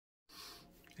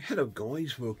Hello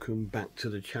guys, welcome back to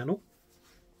the channel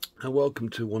and welcome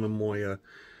to one of my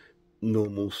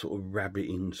normal sort of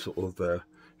rabbiting sort of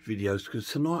videos, because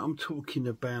tonight I'm talking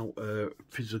about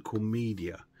physical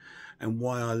media and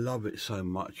why I love it so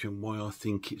much and why I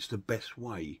think it's the best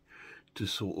way to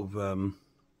sort of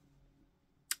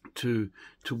to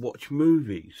watch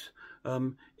movies.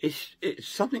 It's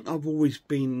something I've always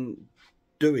been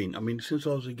doing. I mean, since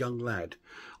I was a young lad,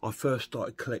 I first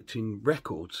started collecting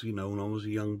records, you know, when I was a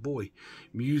young boy.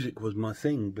 Music was my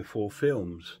thing before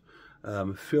films.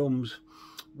 Films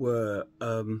were,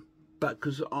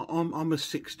 because I'm a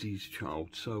 60s child,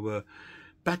 so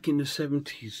back in the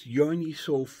 70s, you only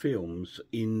saw films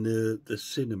in the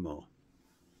cinema.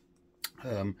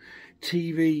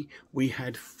 TV, we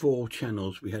had 4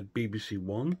 channels. We had BBC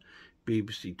One,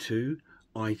 BBC Two,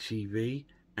 ITV,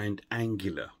 and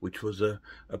Angular, which was a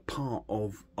part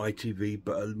of ITV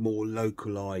but a more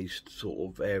localized sort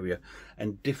of area,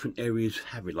 and different areas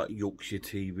have it, like Yorkshire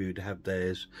TV would have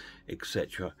theirs,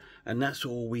 etc. And that's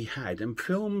all we had. And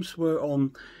films were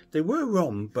on,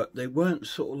 but they weren't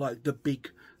sort of like the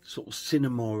big sort of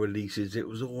cinema releases. It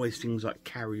was always things like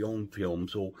Carry On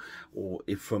films, or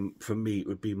if for me it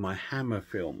would be my Hammer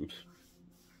films.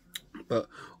 But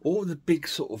all the big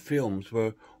sort of films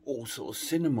were all sort of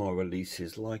cinema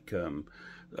releases, like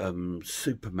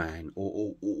Superman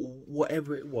or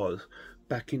whatever it was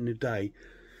back in the day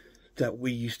that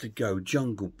we used to go.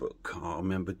 Jungle Book, I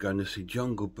remember going to see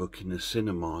Jungle Book in the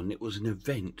cinema, and it was an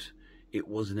event. It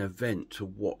was an event to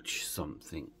watch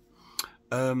something.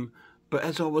 But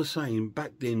as I was saying,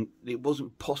 back then it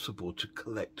wasn't possible to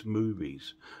collect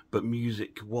movies, but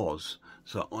music was.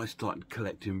 So I started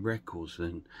collecting records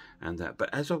and that.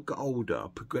 But as I've got older, I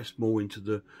progressed more into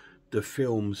the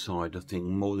film side of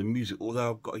things, more than music.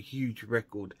 Although I've got a huge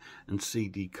record and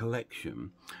CD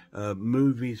collection,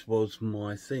 movies was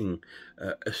my thing,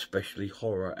 especially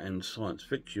horror and science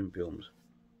fiction films.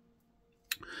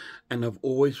 And I've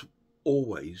always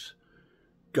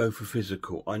go for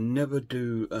physical. I never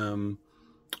do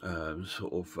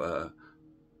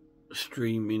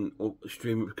streaming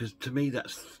because to me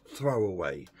that's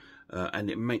throwaway, and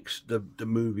it makes the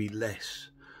movie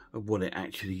less of what it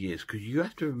actually is. Because you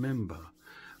have to remember,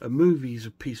 a movie is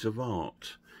a piece of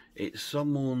art. It's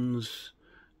someone's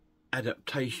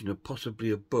adaptation of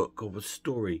possibly a book, of a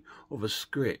story, of a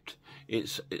script.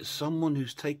 It's someone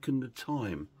who's taken the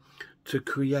time to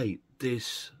create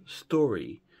this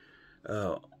story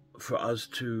for us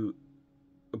to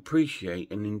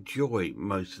appreciate and enjoy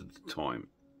most of the time.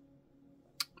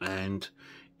 And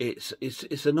it's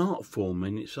an art form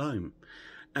in its own.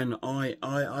 And I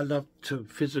love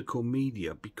physical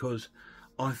media because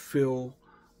I feel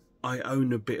I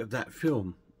own a bit of that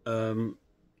film. So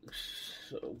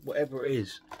whatever it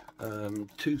is,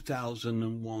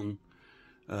 2001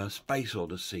 Space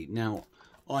Odyssey. Now,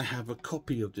 I have a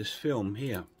copy of this film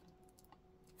here.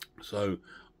 So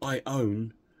I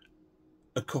own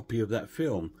a copy of that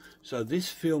film. So this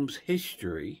film's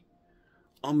history,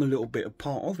 I'm a little bit a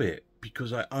part of it,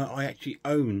 because I actually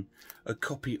own a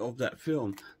copy of that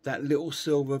film. That little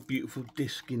silver beautiful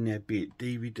disc in there, be it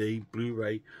DVD,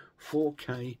 Blu-ray,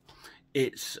 4K,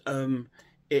 it's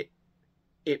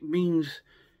it means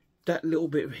that little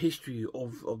bit of history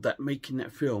of that, making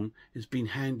that film, has been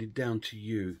handed down to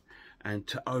you, and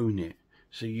to own it.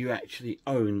 So you actually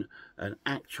own an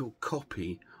actual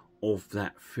copy of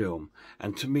that film,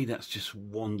 and to me that's just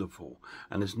wonderful,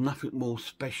 and there's nothing more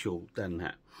special than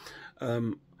that.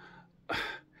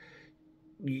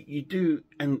 You do,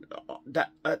 and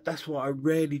that's why I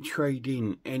rarely trade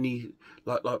in any,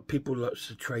 like people like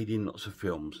to trade in lots of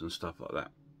films and stuff like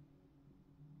that,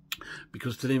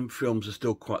 because to them films are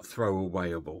still quite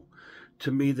throwawayable.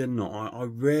 To me they're not. I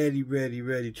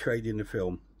rarely trade in a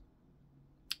film.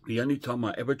 The only time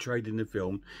I ever trade in a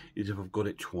film is if I've got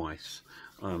it twice.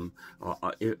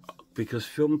 Because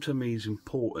film to me is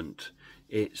important.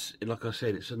 It's, like I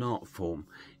said, it's an art form.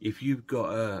 If you've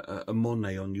got a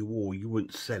Monet on your wall, you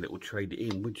wouldn't sell it or trade it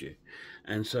in, would you?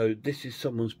 And so this is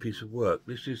someone's piece of work.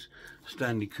 This is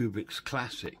Stanley Kubrick's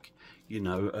classic. You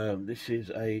know, this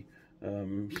is a,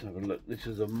 let's have a look. This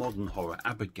is a modern horror,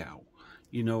 Abigail.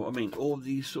 You know, I mean, all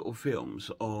these sort of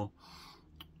films are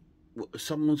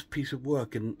someone's piece of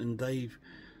work, and they've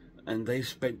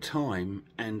spent time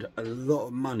and a lot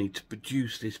of money to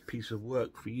produce this piece of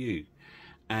work for you.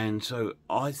 And so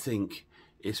I think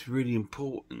it's really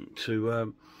important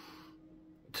to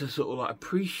sort of like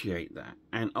appreciate that.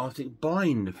 And I think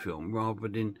buying the film rather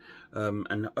than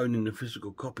and owning the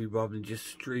physical copy rather than just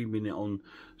streaming it on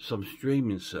some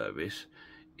streaming service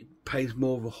pays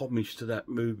more of a homage to that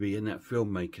movie and that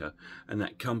filmmaker and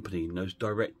that company and those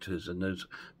directors and those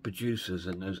producers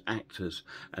and those actors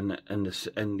and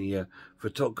the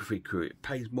photography crew. It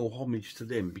pays more homage to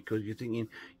them because you're thinking,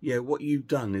 yeah, what you've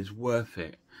done is worth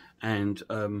it, and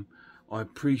I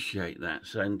appreciate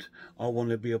that, and I want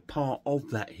to be a part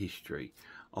of that history.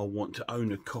 I want to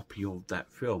own a copy of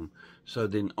that film, so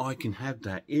then I can have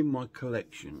that in my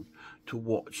collection to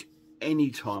watch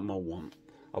anytime I want.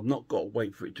 I've not got to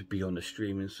wait for it to be on a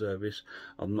streaming service.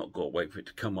 I've not got to wait for it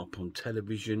to come up on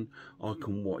television. I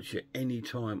can watch it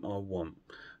anytime I want.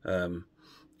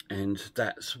 And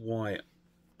that's why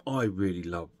I really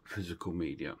love physical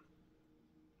media.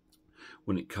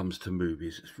 When it comes to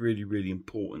movies, it's really, really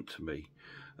important to me.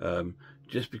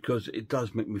 Just because it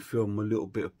does make me feel I'm a little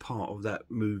bit a part of that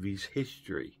movie's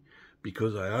history,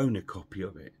 because I own a copy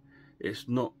of it. It's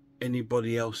not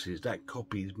anybody else's. That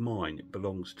copy is mine. It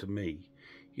belongs to me.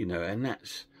 You know, and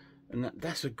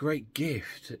that's a great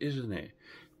gift, isn't it?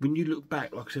 When you look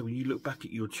back, like I said, when you look back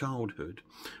at your childhood,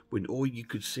 when all you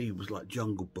could see was like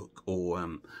Jungle Book or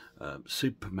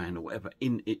Superman or whatever,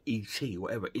 in E.T.,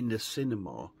 whatever, in the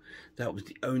cinema, that was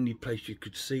the only place you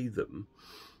could see them.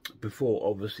 Before,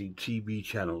 obviously, TV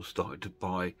channels started to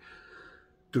buy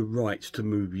the rights to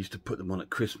movies to put them on at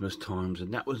Christmas times,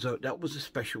 and that was a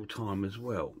special time as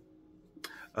well.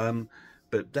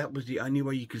 But that was the only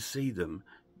way you could see them.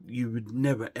 You would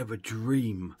never ever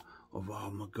dream of,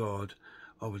 oh my God,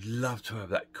 I would love to have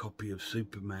that copy of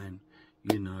Superman,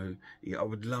 you know. Yeah, I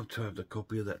would love to have the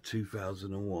copy of that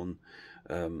 2001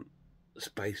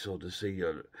 Space Odyssey.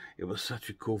 It was such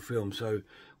a cool film. So,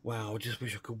 wow, I just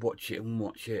wish I could watch it.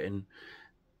 And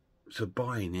so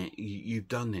buying it, you've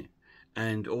done it.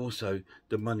 And also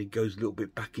the money goes a little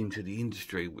bit back into the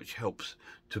industry, which helps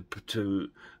to produce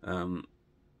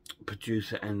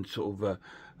it and sort of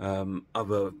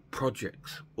other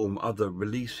projects or other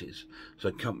releases,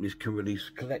 so companies can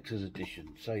release collector's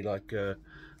editions, say like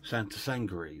Santa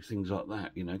Sangre, things like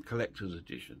that, you know, collector's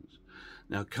editions.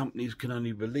 Now companies can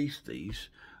only release these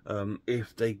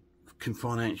if they can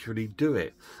financially do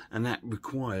it, and that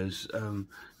requires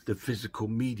the physical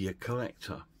media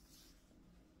collector.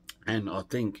 And I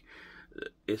think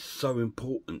it's so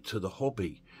important to the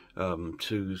hobby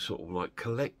to sort of like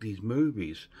collect these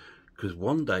movies, because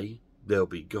one day they'll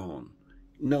be gone.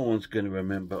 No one's going to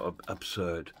remember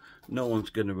Absurd. No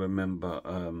one's going to remember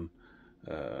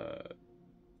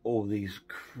all these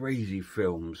crazy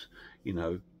films, you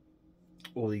know,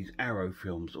 all these Arrow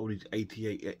films, all these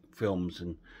 88 films,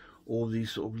 and all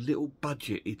these sort of little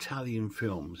budget Italian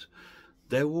films.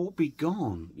 They'll all be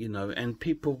gone, you know, and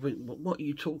people think, what are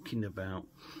you talking about?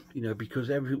 You know, because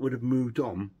everything would have moved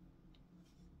on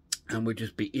and we'd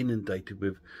just be inundated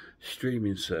with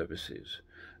streaming services.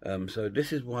 So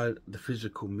this is why the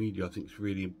physical media, I think, is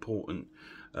really important.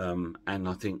 And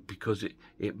I think because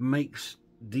it makes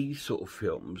these sort of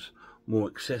films more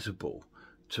accessible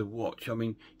to watch. I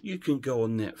mean, you can go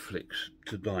on Netflix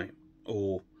tonight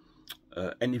or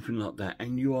anything like that,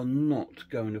 and you are not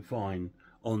going to find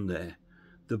on there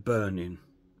The Burning,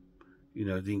 you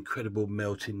know, The Incredible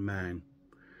Melting Man,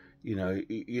 you know,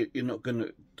 you're not going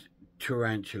to,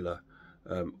 Tarantula,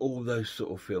 all those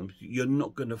sort of films, you're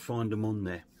not going to find them on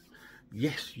there.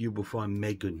 Yes, you will find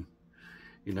Megan,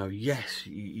 you know, yes,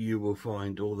 you will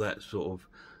find all that sort of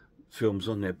films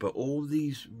on there, but all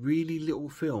these really little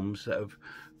films that have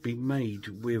been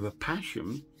made with a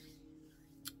passion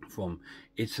from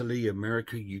Italy,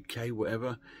 America, UK,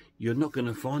 whatever, you're not going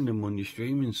to find them on your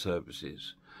streaming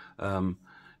services.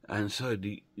 And so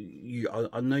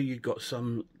I know you've got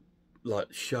some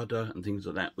like Shudder and things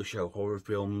like that will show horror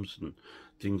films and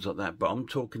things like that, but I'm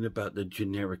talking about the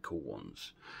generical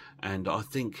ones. And I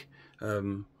think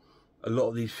a lot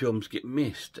of these films get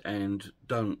missed and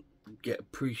don't get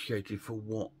appreciated for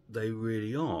what they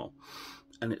really are,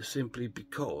 and it's simply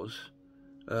because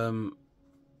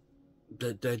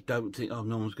they don't think, oh,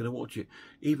 no one's going to watch it.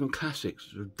 Even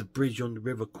classics, The Bridge on the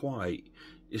River Kwai,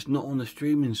 it's not on the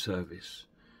streaming service,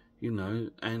 you know.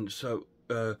 And so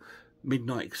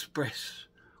Midnight Express,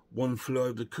 One Flew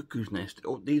Over the Cuckoo's Nest,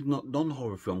 these not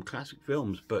non-horror film, classic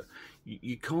films, but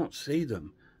you can't see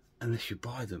them unless you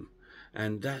buy them.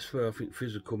 And that's where I think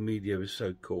physical media is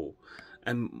so cool.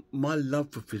 And my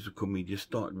love for physical media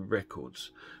started with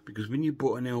records, because when you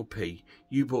bought an LP,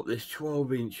 you bought this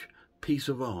 12-inch piece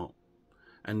of art,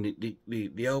 and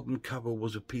the album cover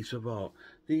was a piece of art.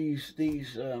 These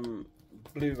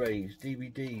Blu-rays,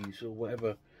 DVDs, or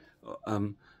whatever,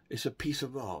 it's a piece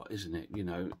of art, isn't it? You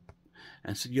know,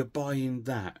 and so you're buying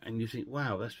that, and you think,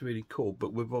 wow, that's really cool.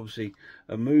 But with obviously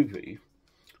a movie,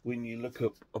 when you look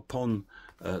upon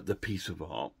the piece of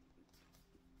art,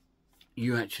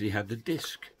 you actually have the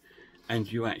disc,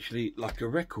 and you actually, like a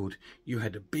record, you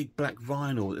had a big black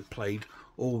vinyl that played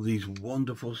all these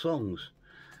wonderful songs.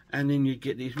 And then you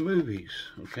get these movies,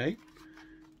 okay,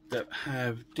 that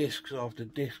have discs after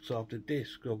discs after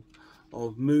discs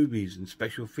of movies and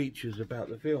special features about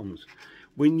the films.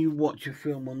 When you watch a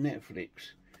film on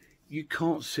Netflix, you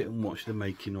can't sit and watch the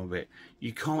making of it.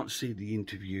 You can't see the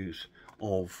interviews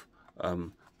of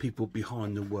people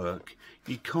behind the work.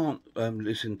 You can't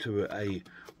listen to a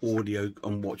audio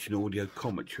and watch an audio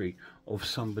commentary of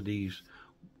somebody's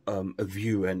a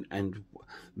view and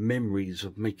memories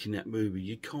of making that movie.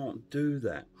 You can't do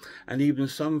that. And even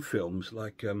some films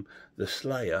like The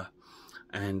Slayer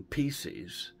and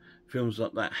Pieces, films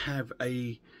like that, have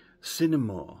a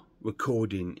cinema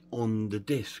recording on the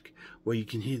disc where you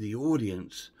can hear the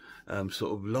audience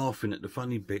sort of laughing at the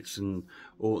funny bits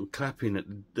or clapping at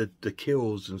the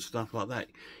kills and stuff like that.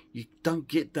 You don't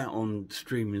get that on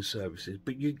streaming services,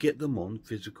 but you get them on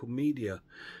physical media.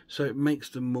 So it makes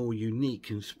them more unique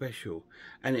and special,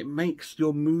 and it makes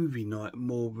your movie night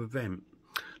more of an event.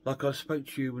 Like I spoke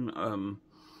to you when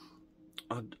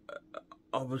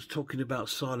I was talking about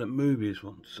silent movies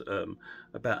once,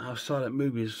 about how silent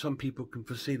movies, some people can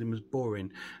foresee them as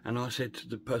boring, and I said to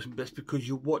the person, that's because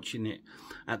you're watching it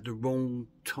at the wrong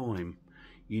time.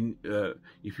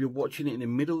 If you're watching it in the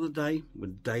middle of the day,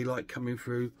 with daylight coming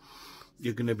through,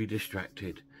 you're going to be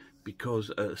distracted, because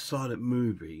a silent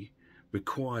movie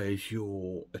requires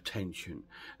your attention,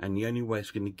 and the only way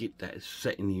it's going to get that is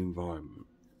setting the environment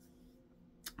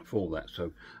for that.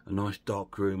 So a nice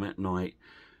dark room at night,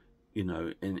 you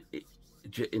know, and it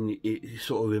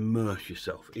sort of immerse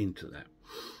yourself into that.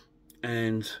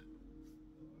 And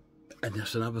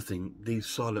that's another thing, these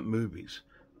silent movies,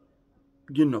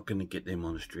 you're not going to get them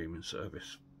on a streaming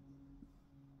service.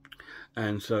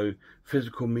 And so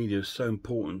physical media is so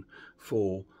important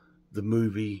for the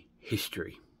movie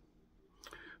history.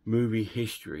 Movie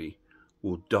history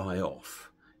will die off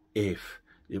if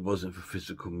it wasn't for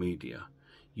physical media.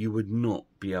 You would not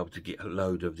be able to get a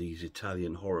load of these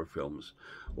Italian horror films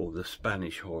or the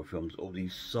Spanish horror films or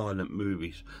these silent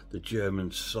movies, the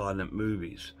German silent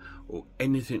movies or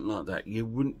anything like that. You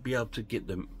wouldn't be able to get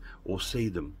them or see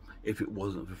them if it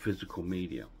wasn't for physical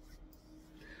media.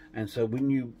 And so when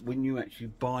you actually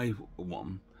buy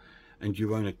one and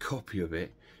you own a copy of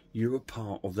it, you're a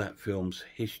part of that film's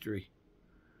history,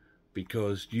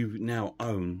 because you now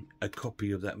own a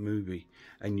copy of that movie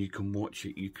and you can watch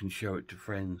it, you can show it to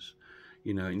friends,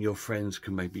 you know, and your friends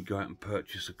can maybe go out and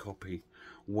purchase a copy,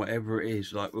 whatever it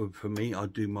is. Like for me, I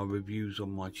do my reviews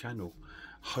on my channel,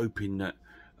 hoping that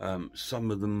some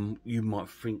of them you might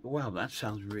think, wow, that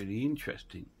sounds really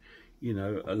interesting, you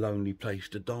know, A Lonely Place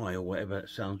to Die or whatever, that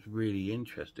sounds really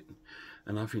interesting,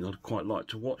 and I think I'd quite like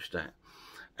to watch that.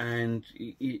 And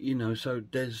you know, so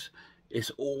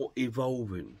it's all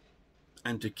evolving.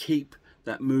 And to keep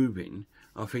that moving,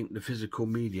 I think the physical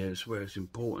media is where it's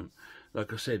important.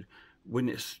 Like I said, when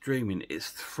it's streaming,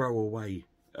 it's throwaway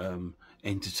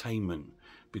entertainment,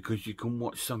 because you can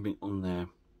watch something on there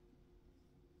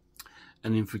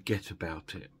and then forget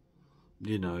about it.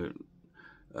 You know,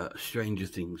 Stranger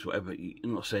Things, whatever.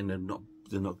 I'm not saying they're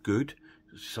not good.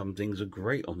 Some things are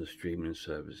great on the streaming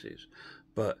services,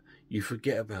 but you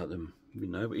forget about them. You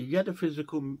know, but if you had a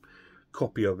physical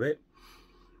copy of it,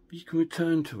 you can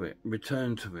return to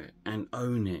it and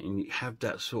own it, and you have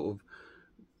that sort of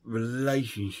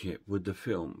relationship with the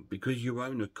film. Because you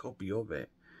own a copy of it,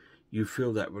 you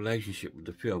feel that relationship with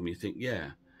the film. You think,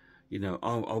 yeah, you know,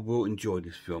 I will enjoy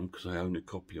this film because I own a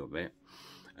copy of it,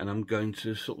 and I'm going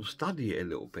to sort of study it a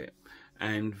little bit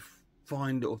and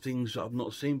find little things that I've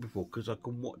not seen before, because I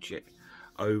can watch it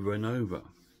over and over,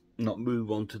 not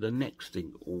move on to the next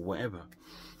thing or whatever.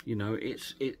 You know,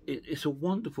 it's a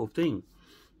wonderful thing.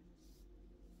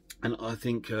 And I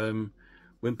think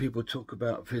when people talk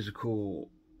about physical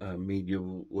media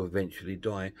will eventually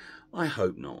die, I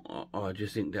hope not. I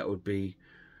just think that would be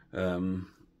the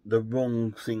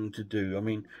wrong thing to do. I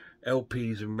mean,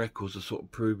 LPs and records are sort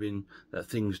of proving that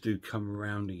things do come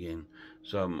around again.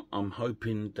 So I'm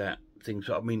hoping that things,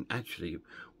 I mean, actually,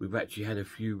 we've actually had a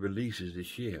few releases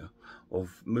this year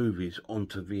of movies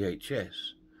onto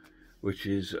VHS, which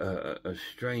is a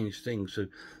strange thing. So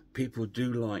people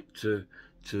do like to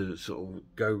sort of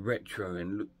go retro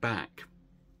and look back.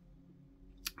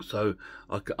 So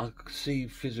I see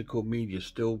physical media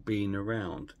still being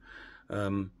around.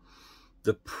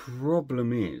 The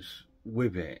problem is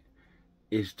with it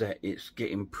is that it's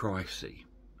getting pricey.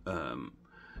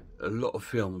 A lot of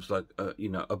films, like you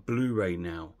know, a Blu-ray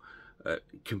now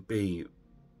can be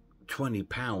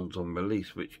 £20 on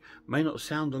release, which may not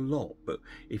sound a lot, but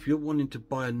if you're wanting to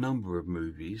buy a number of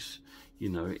movies, you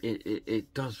know,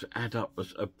 it does add up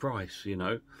as a price, you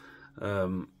know,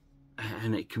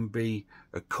 and it can be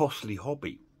a costly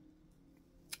hobby,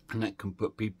 and that can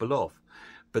put people off.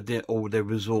 But they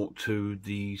resort to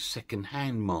the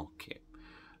second-hand market,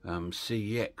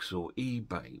 CEX or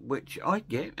eBay, which I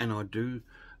get, and I do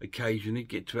occasionally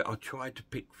get to it. I try to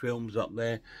pick films up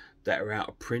there that are out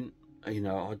of print. You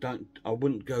know, I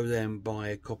wouldn't go there and buy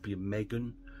a copy of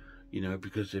Megan, you know,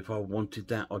 because if I wanted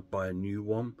that, I'd buy a new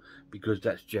one, because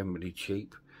that's generally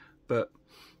cheap. But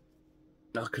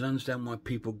I can understand why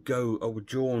people are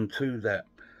drawn to that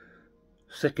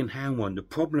second-hand one. The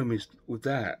problem is with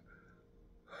that,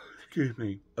 excuse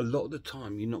me, a lot of the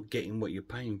time you're not getting what you're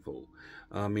paying for.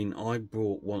 I mean, I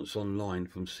bought once online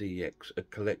from CEX the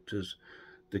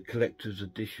collector's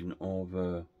edition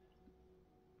of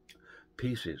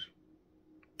Pieces,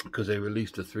 because they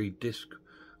released a 3-disc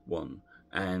one,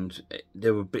 and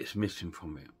there were bits missing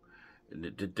from it.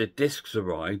 The discs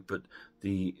arrived, but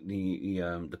the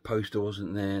poster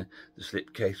wasn't there, the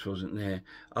slipcase wasn't there.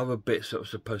 Other bits that were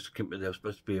supposed to come, there was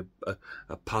supposed to be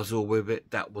a puzzle with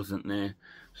it, that wasn't there.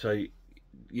 So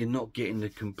you're not getting the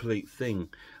complete thing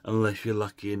unless you're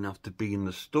lucky enough to be in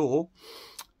the store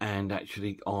and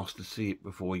actually ask to see it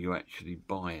before you actually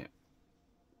buy it.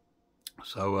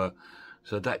 So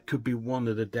so that could be one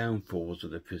of the downfalls of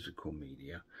the physical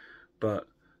media, but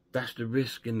that's the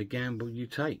risk and the gamble you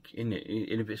take, isn't it?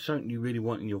 And if it's something you really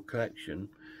want in your collection,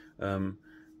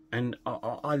 and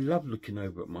I love looking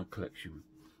over at my collection.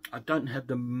 I don't have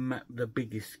the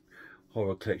biggest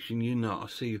horror collection, you know. I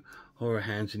see Horror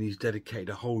Hands, and he's dedicated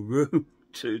a whole room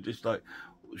to just like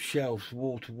shelves,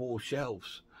 wall-to-wall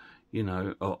shelves, you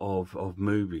know, of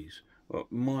movies. Well,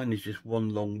 mine is just one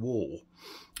long wall,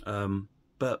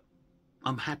 but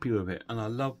I'm happy with it, and I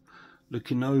love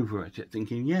looking over at it,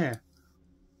 thinking, yeah,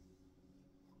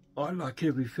 I like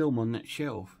every film on that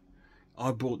shelf.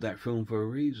 I bought that film for a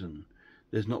reason.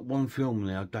 There's not one film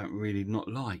there I don't really not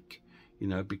like, you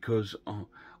know, because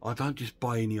I don't just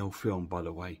buy any old film, by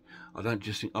the way. I don't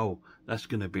just think, oh, that's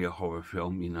going to be a horror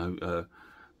film, you know,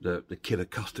 the Killer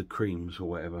Custard Creams or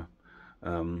whatever.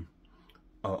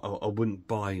 I wouldn't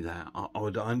buy that. I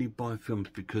would only buy films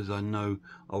because I know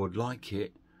I would like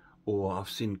it, or I've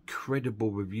seen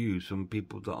credible reviews from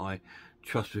people that I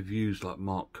trust, reviews like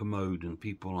Mark Commode and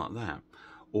people like that,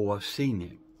 or I've seen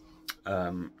it,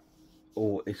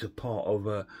 or it's a part of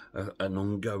an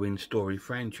ongoing story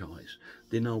franchise.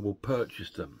 Then I will purchase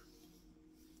them.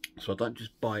 So I don't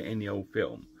just buy any old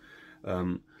film.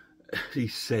 He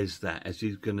says that as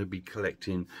he's going to be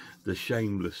collecting the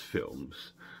Shameless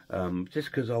films, just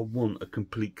because I want a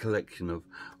complete collection of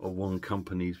one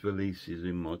company's releases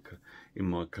in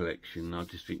my collection. I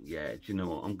just think, yeah, do you know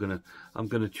what? I'm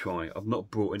gonna try. I've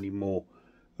not brought any more.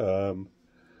 Or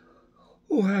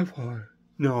have I?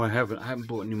 No, I haven't. I haven't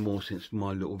bought any more since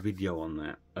my little video on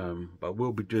that. But I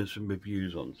will be doing some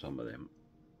reviews on some of them.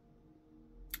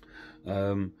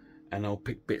 And I'll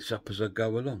pick bits up as I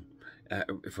go along,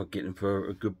 if I get them for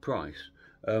a good price.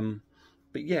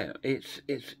 But yeah, it's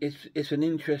an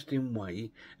interesting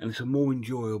way, and it's a more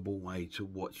enjoyable way to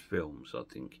watch films, I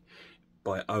think,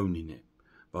 by owning it,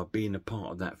 by being a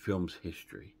part of that film's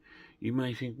history. You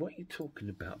may think, what are you talking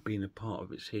about, being a part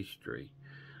of its history?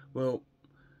 Well,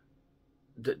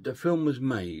 the film was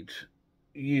made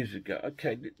years ago.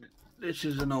 Okay, this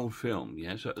is an old film,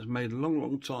 yeah, so it was made a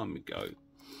long time ago.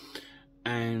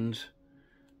 And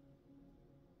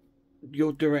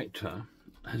your director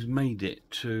has made it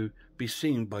to be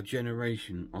seen by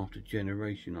generation after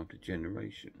generation after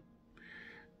generation.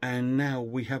 And now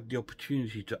we have the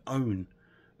opportunity to own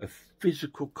a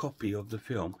physical copy of the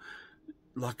film,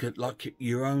 like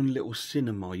your own little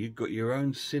cinema. You've got your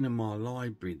own cinema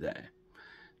library there.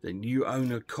 Then you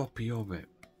own a copy of it.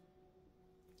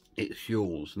 It's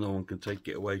yours. No one can take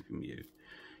it away from you.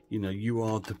 You know, you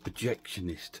are the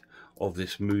projectionist of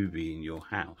this movie in your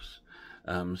house.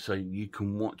 So you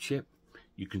can watch it,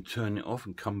 you can turn it off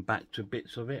and come back to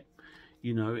bits of it.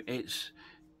 You know,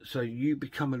 so you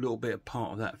become a little bit a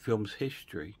part of that film's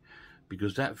history,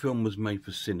 because that film was made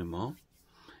for cinema.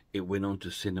 It went on to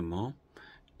cinema.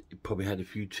 It probably had a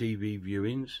few TV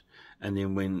viewings, and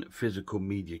then when physical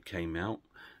media came out,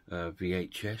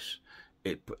 VHS,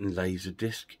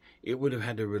 Laserdisc, it would have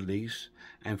had a release,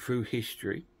 and through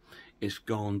history, it's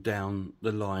gone down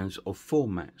the lines of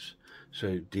formats.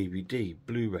 So DVD,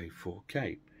 Blu-ray,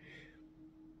 4K.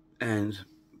 And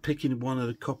picking one of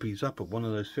the copies up of one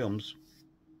of those films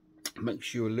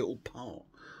makes you a little part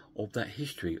of that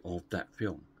history of that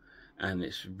film. and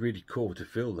it's really cool to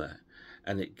feel that.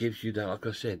 And it gives you that, like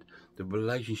I said, the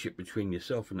relationship between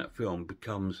yourself and that film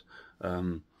becomes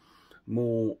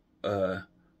more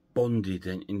bonded,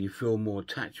 and you feel more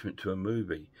attachment to a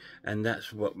movie, and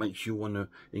that's what makes you want to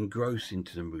engross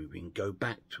into the movie and go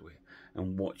back to it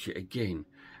and watch it again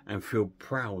and feel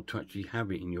proud to actually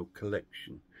have it in your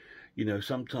collection. You know,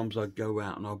 sometimes I go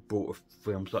out and I bought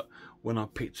films, like when I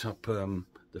picked up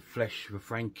The Flesh for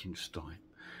Frankenstein.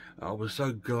 I was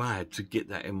so glad to get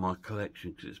that in my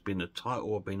collection, because it's been a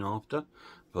title I've been after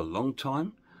for a long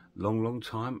time, long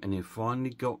time, and it finally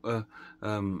got a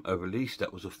release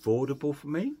that was affordable for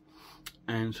me,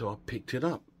 and so I picked it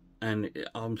up, and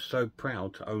I'm so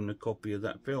proud to own a copy of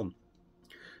that film.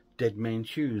 Dead Man's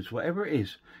Shoes, whatever it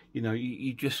is, you know,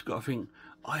 you just got to think,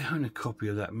 I own a copy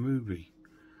of that movie.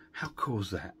 How cool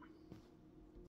is that?